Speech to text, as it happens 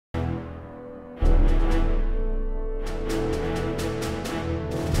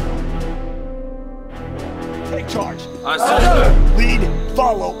Aye, sir. Lead,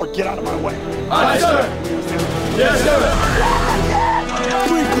 follow, or get out of my way. Aye, sir. Yes, sir.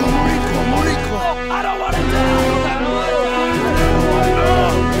 Mariko. I don't want to die.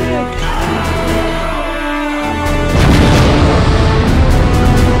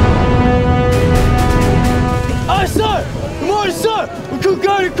 Aye, sir. Good morning, sir. Recruit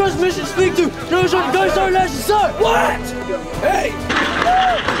guard and cross mission speak to. Knows on the gun star lesson, sir. What? Hey.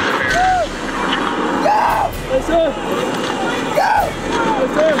 Go! Yes, sir. Go!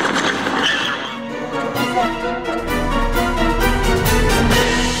 Yes, sir.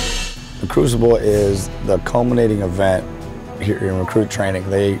 The Crucible is the culminating event here in recruit training.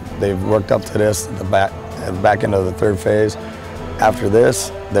 They've worked up to this at the back end of the third phase. After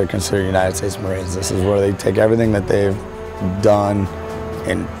this, they're considered United States Marines. This is where they take everything that they've done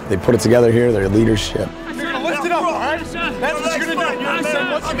and they put it together here, their leadership. You're gonna lift it up, all right? That's what you're gonna do.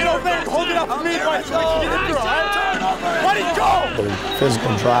 Once you get over there, hold it up for me so we can get it through, all right? Let it go! Their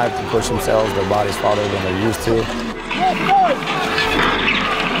physical drive to push themselves, their bodies farther than they're used to.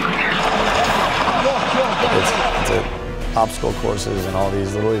 It's obstacle courses and all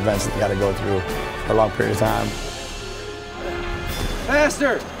these little events that you gotta go through for a long period of time.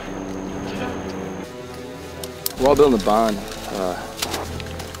 Faster! We're all building a bond.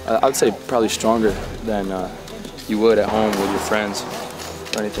 I would say probably stronger than you would at home with your friends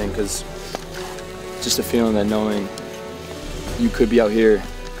or anything, because just a feeling that knowing you could be out here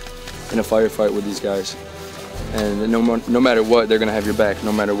in a firefight with these guys, and no matter what, they're gonna have your back.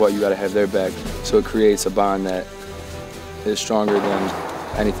 No matter what, you gotta have their back. So it creates a bond that is stronger than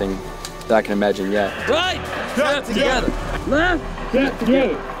anything that I can imagine yet. Right! Get together. Left! Get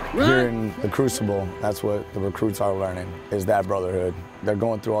together. Here in the Crucible, that's what the recruits are learning, is that brotherhood. They're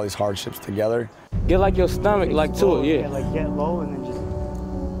going through all these hardships together. Get like your stomach, like to it, yeah. Yeah, like get low and then just...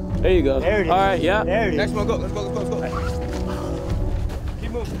 There you go. There it is. All right, yeah. There it is. Next one, go. Let's go.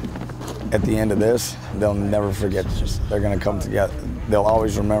 Keep moving. At the end of this, they'll never forget this. They're gonna come together. They'll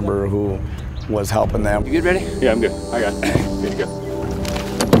always remember who was helping them. You good, ready? Yeah, I'm good. I got it. Good to go.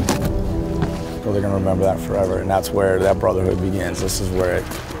 So they're gonna remember that forever, and that's where that brotherhood begins. This is where it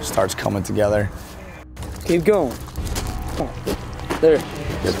starts coming together. Keep going. Come on. There.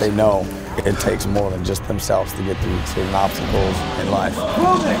 That they know it takes more than just themselves to get through certain obstacles in life.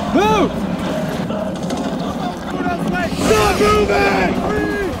 Move! Stop moving!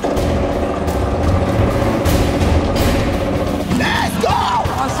 Let's go!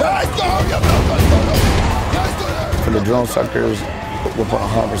 For the drone suckers, we'll put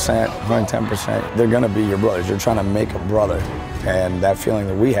 100%, 110%. They're gonna be your brothers. You're trying to make a brother. And that feeling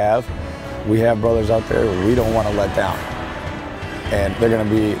that we have brothers out there we don't want to let down. And they're gonna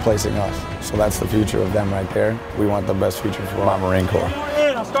be placing us. So that's the future of them right there. We want the best future for our Marine Corps.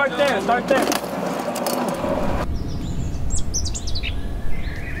 I'll start there, start there.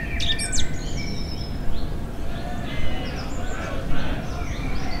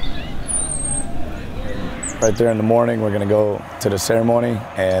 Right there in the morning, we're gonna go to the ceremony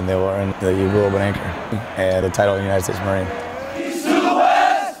and they will earn the Robe and Anchor and the title of United States Marine. East to the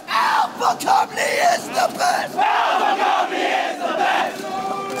west! Alpha Company is the best! Alpha Company is the best!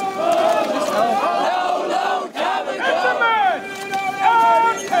 No, Captain! It's a man!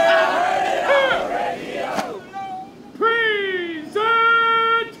 Present!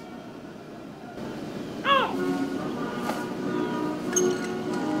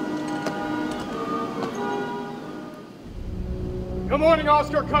 Good morning,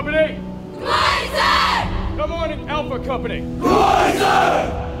 Oscar Company. Good morning, sir! Good morning, Alpha Company. Good morning,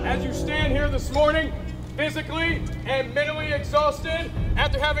 sir! As you stand here this morning, physically and mentally exhausted,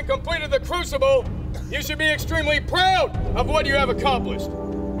 after having completed the Crucible, you should be extremely proud of what you have accomplished.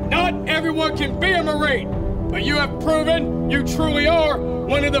 Not everyone can be a Marine, but you have proven you truly are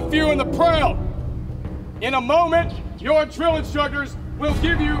one of the few and the proud. In a moment, your drill instructors will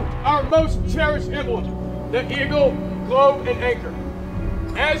give you our most cherished emblem, the Eagle, Globe, and Anchor.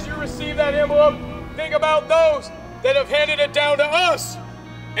 As you receive that emblem, think about those that have handed it down to us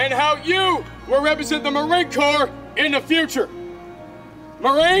and how you will represent the Marine Corps in the future.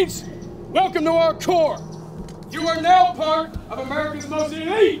 Marines, welcome to our Corps. You are now part of America's most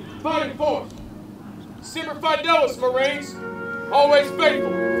elite fighting force. Semper Fidelis, Marines, always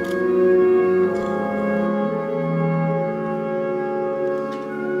faithful.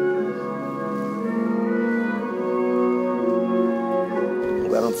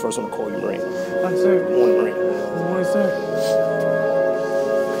 I'm the first one to call you Marine. Hi, sir. Good morning, Marine. Good morning, sir.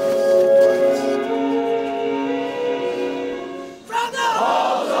 From the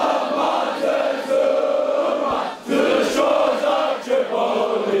halls of Montezuma to the shores of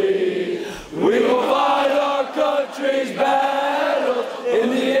Tripoli, we will fight our country. country's battle in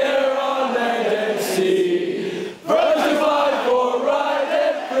the